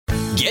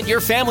Get your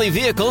family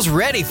vehicles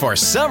ready for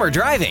summer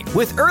driving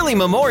with early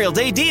Memorial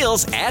Day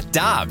deals at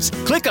Dobbs.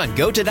 Click on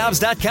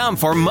GoToDobbs.com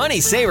for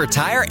money saver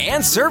tire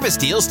and service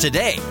deals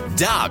today.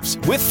 Dobbs,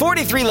 with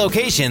 43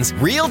 locations,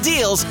 real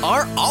deals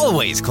are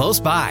always close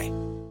by.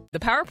 The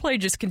power play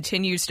just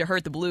continues to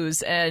hurt the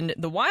Blues, and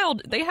the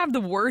Wild, they have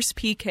the worst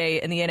PK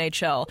in the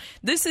NHL.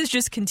 This is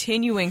just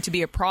continuing to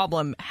be a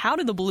problem. How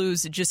do the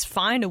Blues just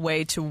find a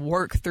way to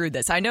work through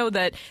this? I know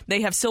that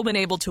they have still been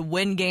able to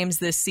win games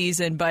this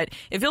season, but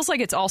it feels like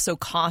it's also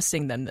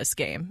costing them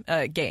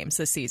games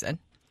this season.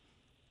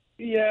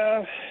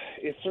 Yeah,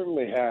 it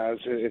certainly has.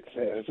 It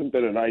hasn't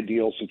been an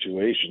ideal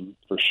situation,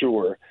 for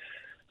sure.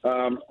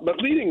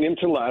 But leading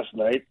into last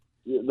night,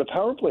 the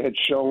power play had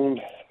shown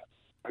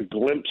a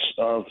glimpse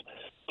of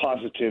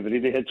positivity.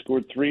 They had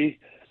scored 3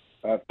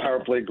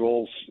 power play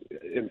goals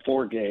in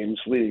 4 games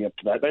leading up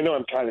to that. I know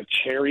I'm kind of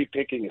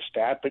cherry-picking a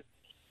stat, but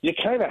you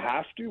kind of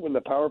have to when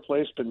the power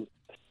play's been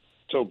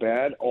so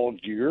bad all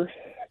year,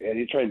 and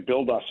you try and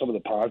build off some of the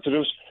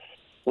positives.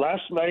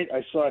 Last night,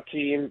 I saw a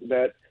team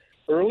that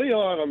early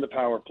on the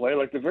power play,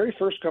 like the very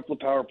first couple of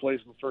power plays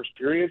in the first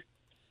period,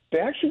 they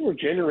actually were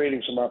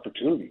generating some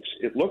opportunities.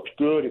 It looked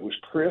good. It was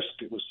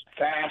crisp. It was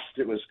fast.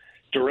 It was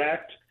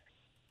direct.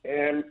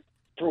 And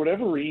for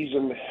whatever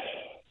reason,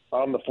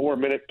 on the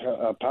 4-minute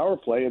power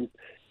play, and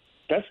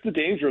that's the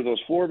danger of those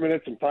 4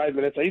 minutes and 5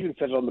 minutes. I even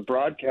said it on the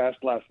broadcast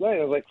last night.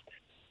 I was like,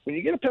 when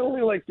you get a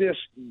penalty like this,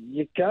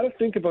 you got to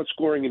think about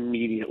scoring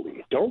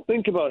immediately. Don't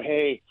think about,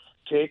 hey,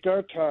 take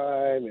our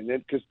time, and then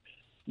because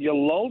you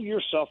lull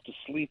yourself to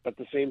sleep at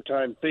the same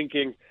time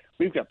thinking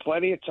we've got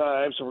plenty of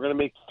time, so we're going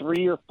to make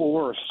 3 or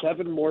 4 or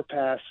 7 more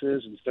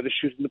passes instead of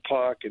shooting the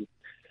puck, and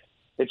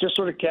it just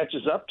sort of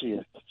catches up to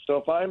you. So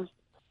if I'm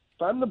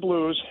the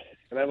Blues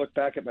and I look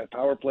back at my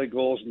power play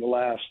goals in the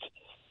last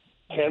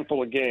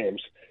handful of games,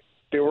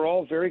 they were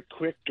all very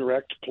quick,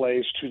 direct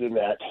plays to the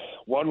net.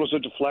 One was a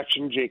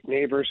deflection, Jake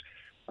Neighbors.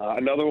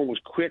 Another one was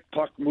quick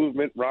puck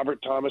movement. Robert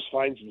Thomas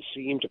finds the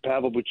seam to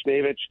Pavel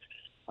Buchnevich.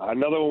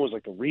 Another one was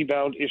like a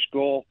rebound-ish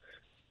goal.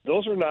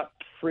 Those are not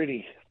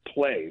pretty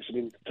plays. I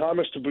mean,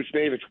 Thomas to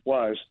Buchnevich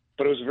was,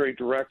 but it was a very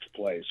direct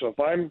play. So if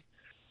I'm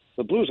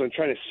the Blues, I'm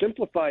trying to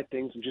simplify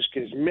things and just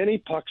get as many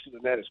pucks to the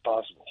net as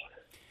possible.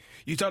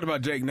 You talked about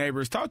Jake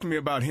Neighbors. Talk to me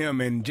about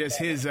him and just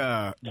his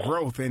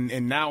growth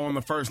and now on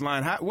the first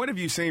line. What have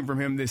you seen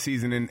from him this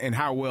season and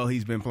how well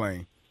he's been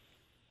playing?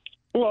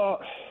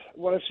 Well,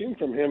 what I've seen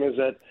from him is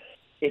that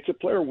it's a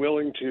player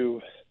willing to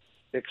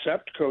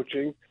accept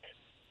coaching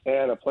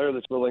and a player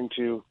that's willing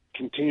to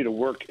continue to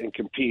work and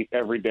compete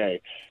every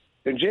day.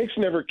 And Jake's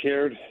never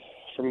cared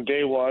from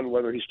day one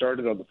whether he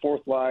started on the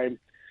 4th line,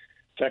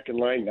 2nd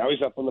line, now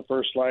he's up on the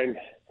 1st line.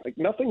 Like,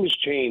 nothing has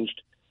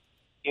changed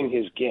in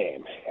his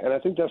game. And I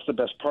think that's the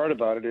best part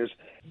about it is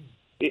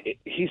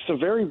he's a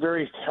very,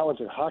 very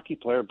talented hockey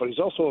player, but he's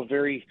also a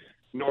very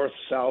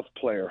north-south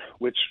player,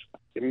 which,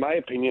 in my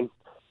opinion,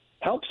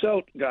 helps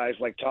out guys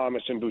like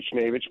Thomas and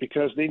Buchnevich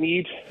because they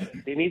need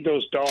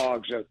those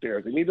dogs out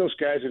there. They need those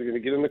guys that are going to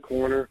get in the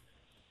corner,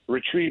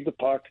 retrieve the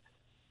puck,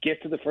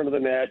 get to the front of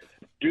the net,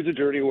 do the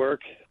dirty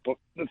work. But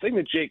the thing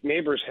that Jake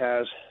Neighbors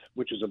has,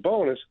 which is a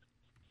bonus,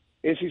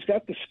 is he's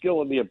got the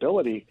skill and the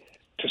ability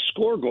to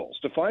score goals,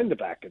 to find the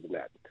back of the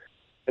net.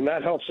 And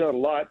that helps out a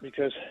lot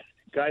because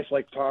guys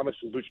like Thomas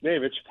and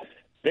Buchnevich,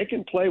 they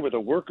can play with a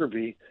worker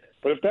bee,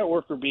 but if that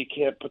worker bee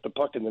can't put the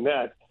puck in the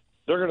net,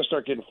 they're going to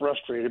start getting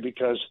frustrated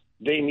because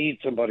they need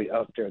somebody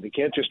out there. They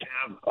can't just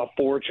have a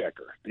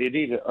forechecker. They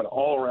need an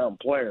all-around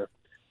player.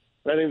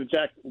 And I think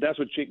that's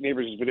what Jake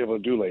Neighbors has been able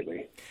to do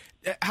lately.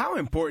 How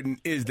important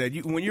is that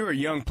when you're a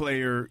young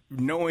player,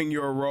 knowing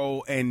your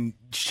role and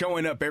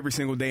showing up every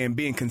single day and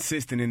being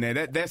consistent in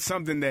that? That's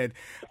something that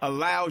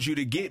allows you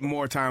to get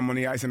more time on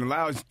the ice and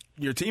allows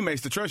your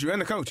teammates to trust you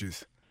and the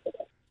coaches.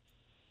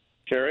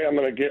 Terry, I'm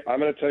going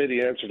to tell you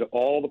the answer to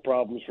all the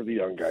problems for the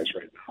young guys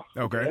right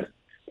now. Okay.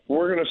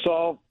 We're going to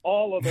solve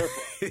all of their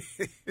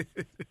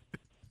problems.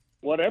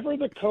 Whatever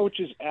the coach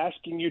is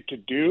asking you to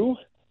do,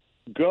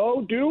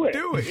 go do it.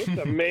 Do it. It's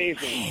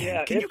amazing.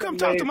 Yeah, Can you come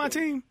talk to my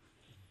team?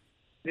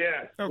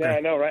 Yeah. Okay. Yeah, I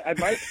know, right?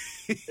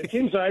 The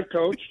teams I've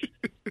coached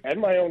and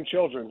my own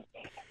children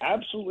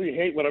absolutely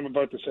hate what I'm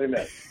about to say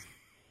next.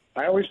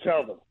 I always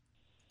tell them,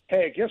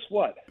 hey, guess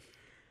what?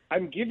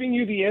 I'm giving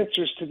you the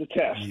answers to the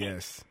test.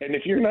 Yes. And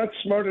if you're not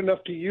smart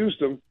enough to use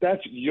them,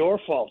 that's your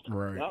fault,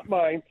 right, not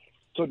mine.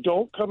 So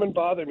don't come and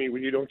bother me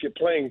when you don't get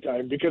playing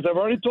time because I've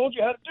already told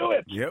you how to do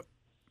it. Yep.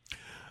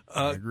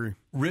 I agree.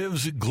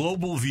 Riv's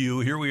global view,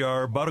 here we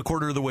are about a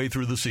quarter of the way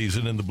through the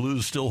season, and the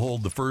Blues still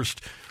hold the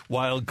first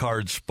wild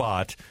card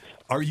spot.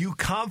 Are you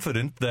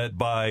confident that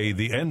by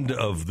the end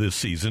of this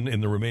season,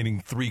 in the remaining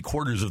 3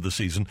 quarters of the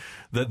season,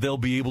 that they'll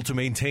be able to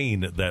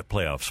maintain that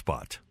playoff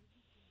spot?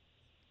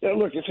 Yeah,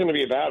 look, it's going to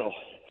be a battle,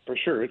 for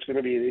sure. It's going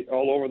to be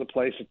all over the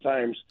place at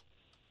times.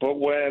 But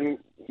when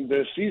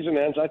the season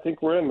ends, I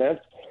think we're in, man.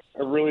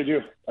 I really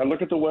do. I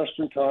look at the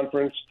Western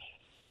Conference.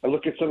 I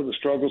look at some of the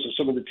struggles of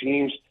some of the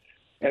teams.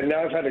 And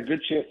now I've had a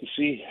good chance to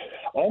see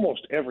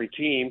almost every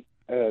team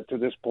to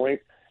this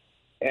point.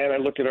 And I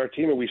look at our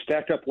team, and we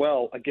stack up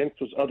well against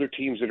those other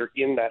teams that are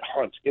in that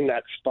hunt, in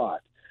that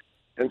spot.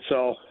 And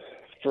so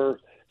for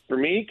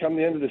me, come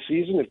the end of the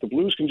season, if the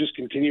Blues can just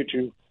continue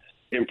to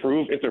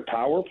improve, if their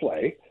power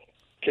play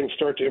can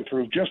start to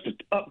improve just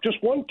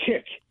one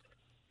kick,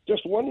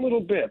 just one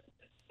little bit,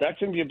 that's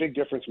going to be a big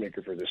difference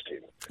maker for this team.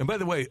 And by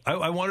the way,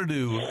 I wanted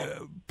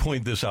to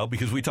point this out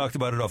because we talked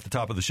about it off the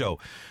top of the show.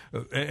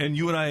 And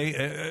you and I,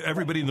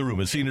 everybody in the room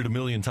has seen it a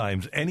million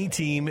times. Any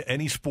team,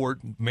 any sport,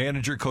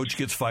 manager, coach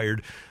gets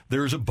fired,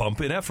 there's a bump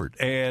in effort.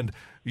 And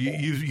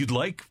you'd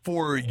like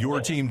for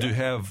your team to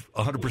have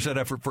 100%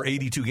 effort for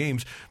 82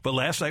 games. But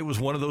last night was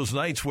one of those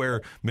nights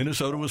where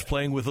Minnesota was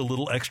playing with a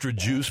little extra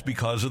juice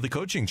because of the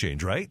coaching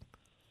change, right?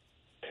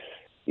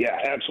 Yeah,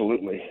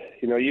 absolutely.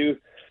 You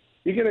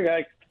get a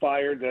guy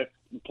fired that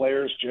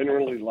players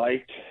generally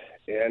liked,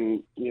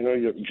 and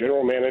your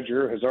general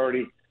manager has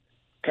already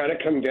kind of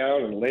come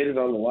down and laid it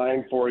on the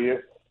line for you.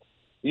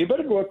 You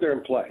better go out there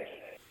and play.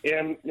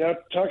 And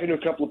talking to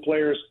a couple of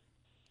players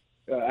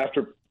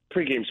after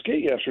pregame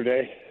skate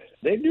yesterday,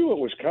 they knew what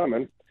was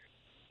coming.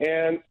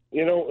 And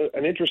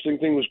an interesting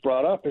thing was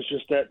brought up is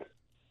just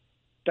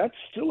that's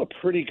still a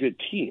pretty good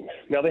team.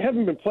 Now they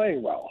haven't been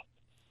playing well,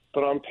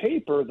 but on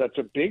paper that's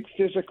a big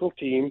physical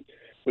team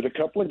with a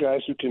couple of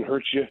guys who can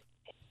hurt you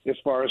as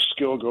far as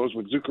skill goes,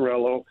 with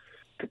Zuccarello,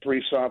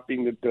 Kaprizov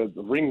being the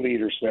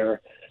ringleaders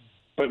there.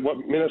 But what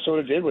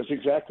Minnesota did was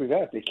exactly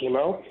that. They came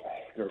out,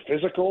 they were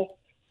physical,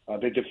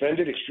 they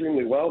defended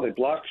extremely well, they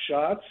blocked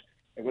shots,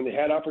 and when they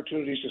had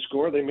opportunities to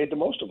score, they made the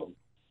most of them.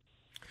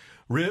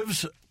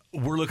 Rivs,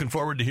 we're looking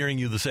forward to hearing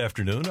you this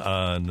afternoon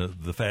on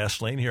the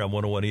Fast Lane here on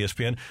 101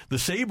 ESPN. The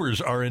Sabres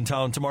are in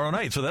town tomorrow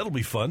night, so that'll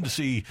be fun to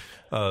see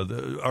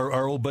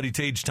our old buddy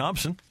Tage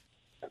Thompson.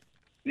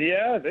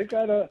 Yeah, they've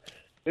got a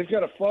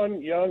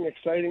fun, young,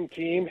 exciting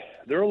team.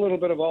 They're a little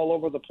bit of all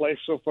over the place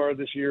so far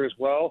this year as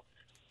well.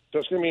 So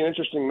it's going to be an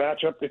interesting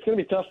matchup. It's going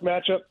to be a tough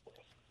matchup.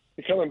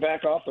 You're coming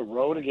back off the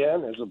road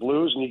again as the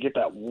Blues, and you get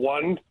that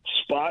one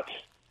spot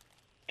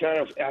kind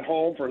of at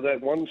home for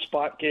that one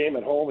spot game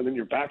at home, and then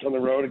you're back on the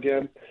road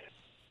again.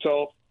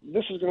 So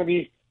this is going to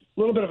be a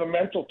little bit of a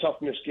mental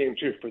toughness game,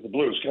 too, for the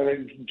Blues. Kind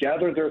of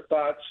gather their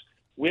thoughts,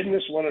 win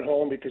this one at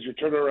home because you're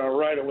turning around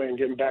right away and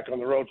getting back on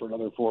the road for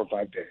another 4 or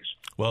 5 days.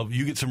 Well,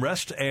 you get some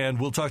rest, and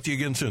we'll talk to you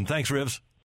again soon. Thanks, Rivs.